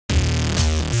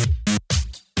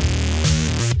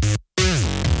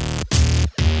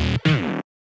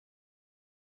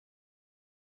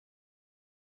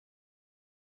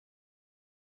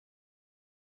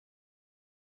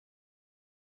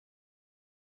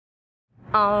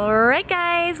Alright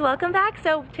guys, welcome back.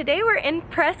 So today we're in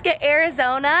Prescott,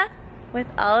 Arizona with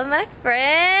all of my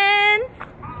friends.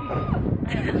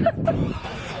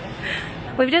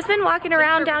 We've just been walking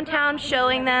around downtown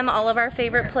showing them all of our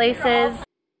favorite places.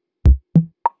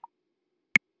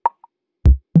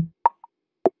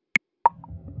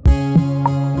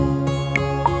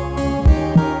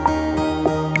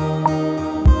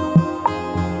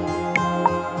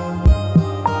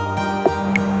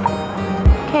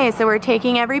 Okay, so we're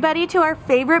taking everybody to our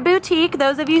favorite boutique.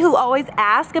 Those of you who always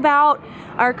ask about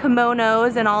our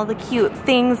kimonos and all the cute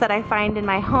things that I find in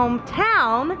my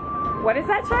hometown. What is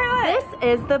that, Charlotte?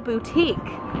 This is the boutique.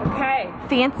 Okay.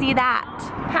 Fancy that.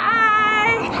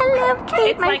 Hi! Hello,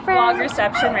 Kate, it's my like friend. vlog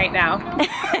reception right now.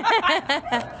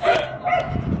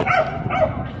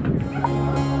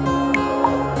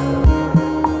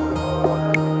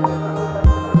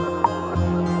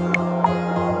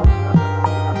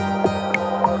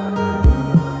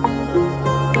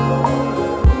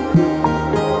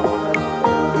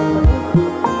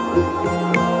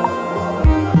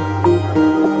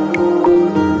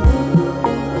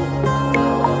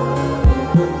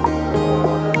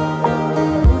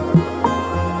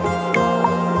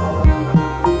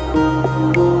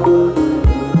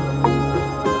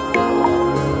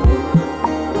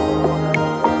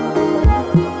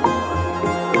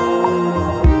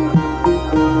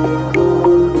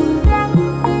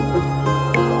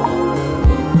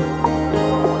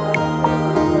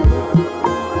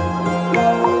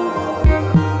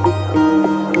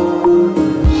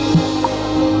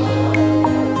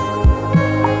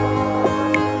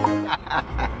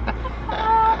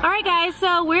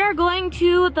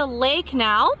 To the lake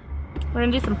now. We're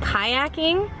gonna do some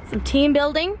kayaking, some team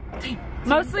building.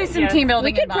 Mostly some team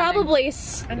building. We could probably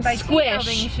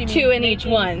squish two in each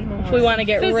one if we want to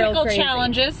get real crazy. Physical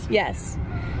challenges. Yes.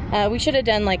 We should have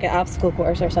done like an obstacle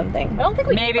course or something. I don't think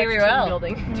we maybe we will.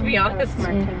 Building, to be honest.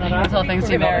 This whole thing's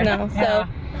too bad. No. So,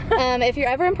 if you're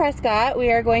ever in Prescott,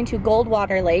 we are going to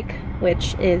Goldwater Lake,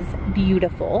 which is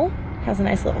beautiful. Has a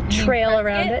nice little trail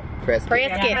around it. Prescott.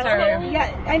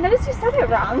 Yeah, I noticed you said it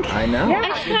wrong. I know.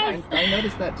 Yeah. I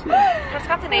noticed that too.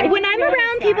 Prescott's a name. When I'm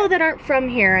around people that aren't from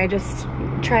here, I just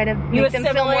try to make them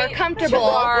feel more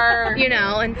comfortable, you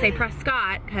know, and say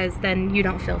Prescott, because then you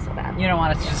don't feel so bad. You don't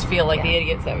want us to just feel like the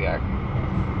idiots that we are.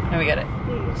 And we get it.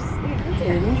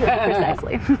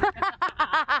 Precisely.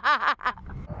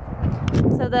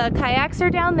 So the kayaks are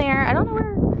down there. I don't know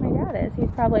where my dad is. He's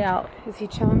probably out. Is he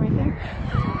chilling right there?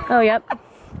 Oh, yep.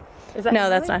 Is that no,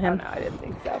 that's not him. Oh, no, I didn't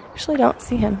think so. Actually, don't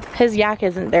see him. His yak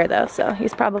isn't there though, so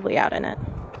he's probably out in it.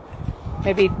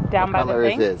 Maybe down by the thing? What color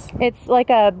is this? It's like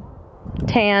a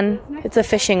tan. It's a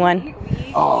fishing one.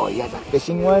 Oh, you guys a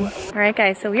fishing one? All right,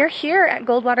 guys. So we are here at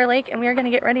Goldwater Lake, and we are going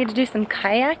to get ready to do some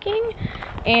kayaking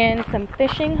and some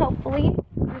fishing. Hopefully,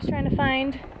 I'm just trying to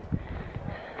find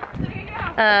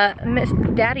Miss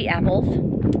Daddy Apples.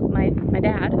 My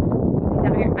dad. He's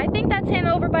out here. I think that's him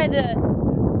over by the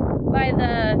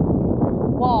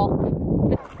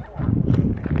wall.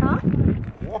 Huh?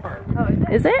 Warm. Oh,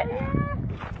 is it?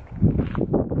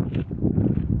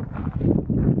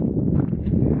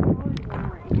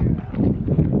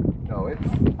 No,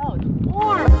 it's... Oh, it's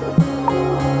warm.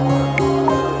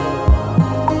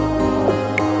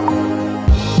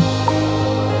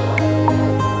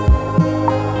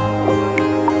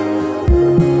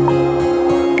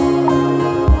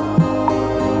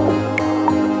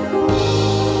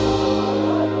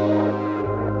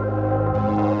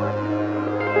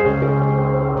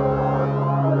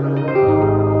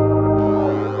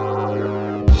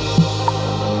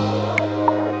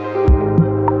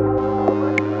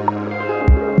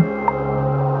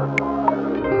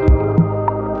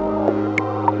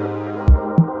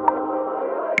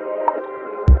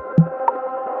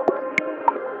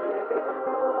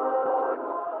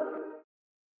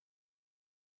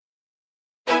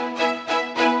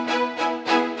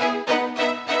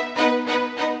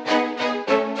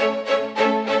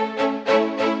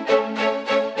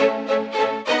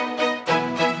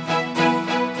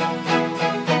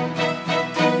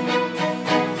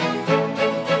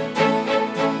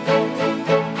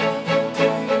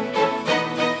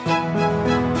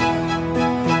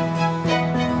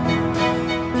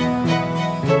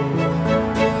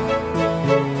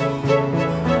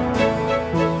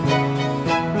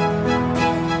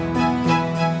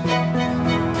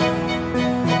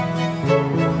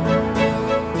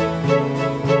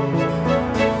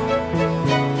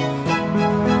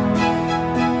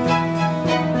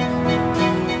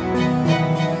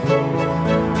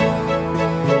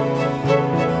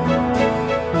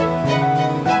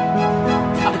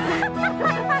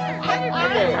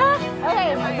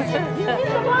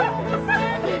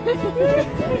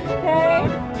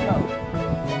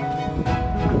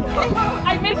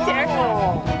 I missed her.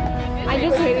 I'm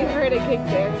just waiting for her to kick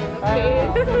there in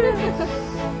the face.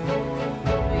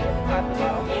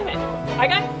 Damn it. I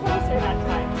got closer that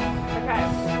time. Okay.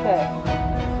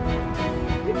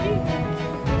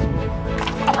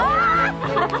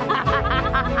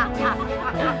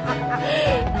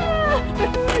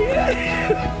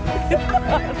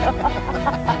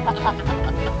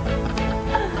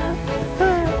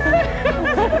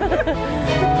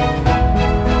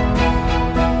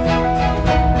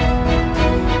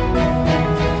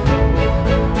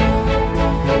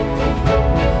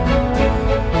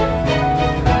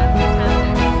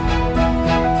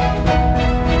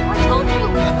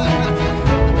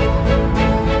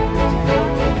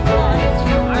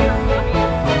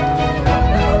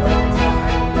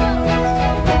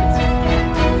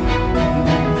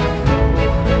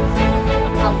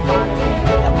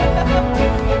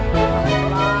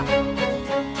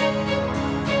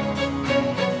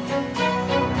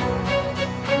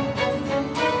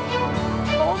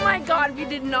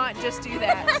 Just do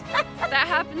that. That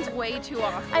happens way too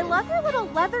often. I love your little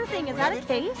leather thing. Is that a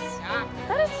case? Yeah.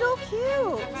 That is so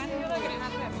cute.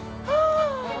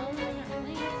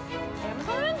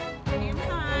 Amazon?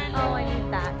 Amazon. Oh, I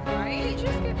need that. Right? It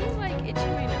just get me like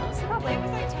itching my nose. Probably. It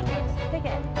was like 10 bucks. Pick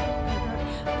it.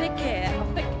 Pick it. I'll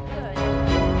pick it good.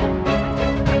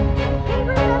 Hey,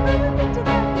 remember when we did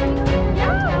that video?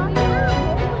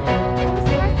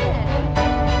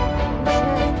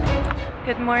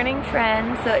 Good morning,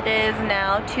 friends. So it is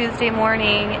now Tuesday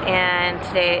morning, and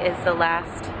today is the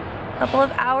last couple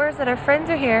of hours that our friends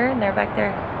are here, and they're back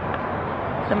there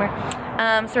somewhere.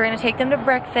 So we're gonna take them to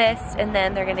breakfast, and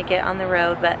then they're gonna get on the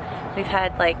road. But we've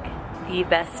had like the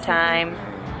best time,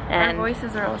 and our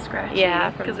voices are all scratchy. yeah,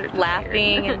 from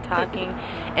laughing and talking.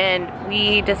 And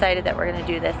we decided that we're gonna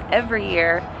do this every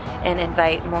year and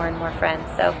invite more and more friends.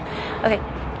 So, okay,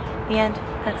 the end.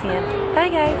 That's the end. Bye,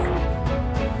 guys.